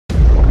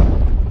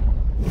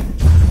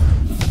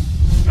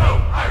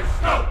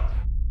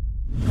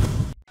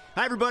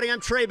Hi everybody, I'm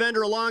Trey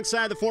Bender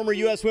alongside the former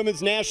U.S.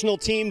 Women's National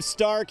Team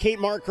star Kate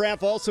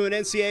Markgraf, also an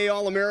NCAA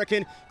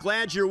All-American.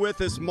 Glad you're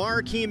with us.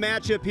 Marquee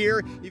matchup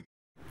here.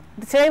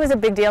 Today was a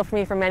big deal for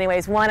me for many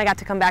ways. One, I got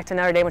to come back to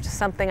Notre Dame, which is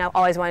something I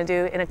always want to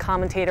do in a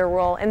commentator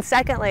role. And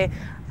secondly,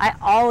 I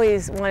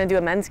always want to do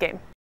a men's game.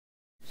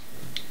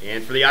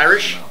 And for the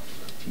Irish?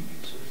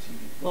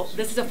 Well,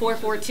 this is a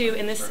 4-4-2,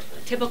 and this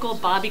typical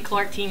Bobby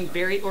Clark team,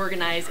 very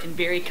organized and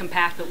very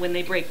compact, but when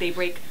they break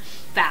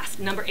fast.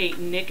 Number 8,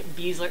 Nick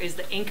Beasler, is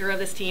the anchor of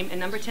this team, and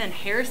number 10,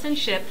 Harrison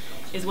Shipp,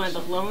 is one of the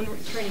lone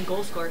returning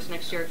goal scorers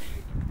next year.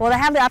 Well, to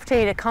have the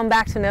opportunity to come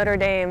back to Notre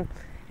Dame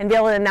and be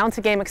able to announce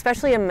a game,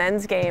 especially a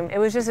men's game, it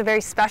was just a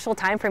very special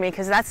time for me,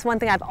 because that's one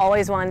thing I've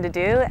always wanted to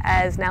do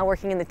as now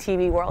working in the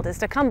TV world, is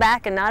to come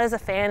back and not as a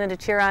fan and to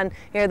cheer on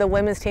the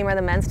women's team or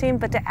the men's team,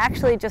 but to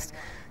actually just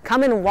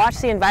come and watch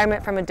the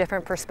environment from a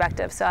different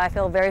perspective. So I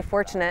feel very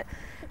fortunate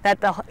that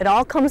it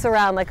all comes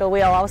around like a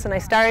wheel. All of a sudden I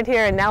started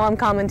here and now I'm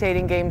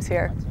commentating games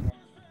here.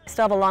 I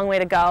still have a long way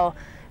to go,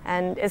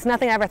 and it's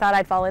nothing I ever thought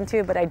I'd fall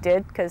into, but I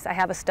did, because I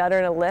have a stutter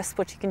and a lisp,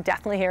 which you can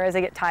definitely hear as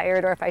I get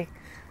tired, or if I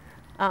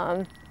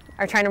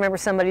are trying to remember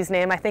somebody's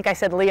name. I think I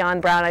said Leon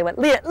Brown. I went,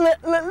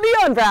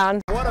 Leon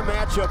Brown. What a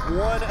matchup,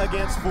 1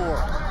 against 4.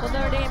 Well,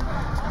 Notre Dame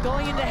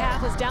going into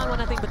half was down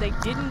 1-0, but they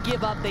didn't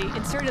give up. They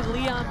inserted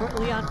Leon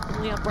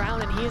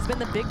Brown, and he has been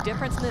the big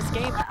difference in this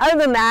game. Other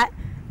than that,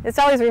 it's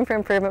always room for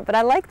improvement, but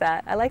I like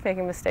that. I like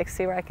making mistakes,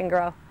 see where I can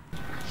grow.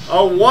 A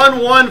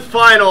 1-1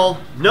 final,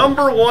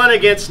 number 1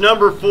 against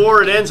number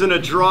 4. It ends in a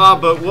draw,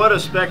 but what a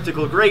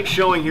spectacle. Great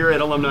showing here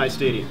at Alumni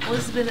Stadium. Well,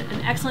 this has been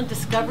an excellent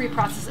discovery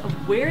process of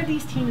where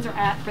these teams are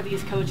at for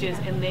these coaches,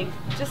 and they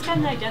just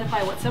kind of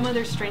identify what some of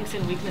their strengths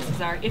and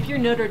weaknesses are. If you're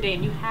Notre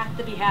Dame, you have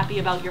to be happy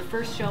about your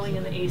first showing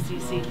in the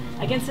ACC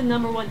against the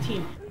number 1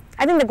 team.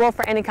 I think the goal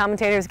for any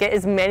commentator is get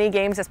as many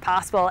games as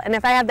possible, and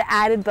if I have the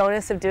added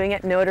bonus of doing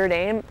it Notre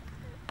Dame,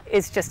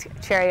 it's just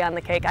cherry on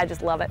the cake. I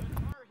just love it.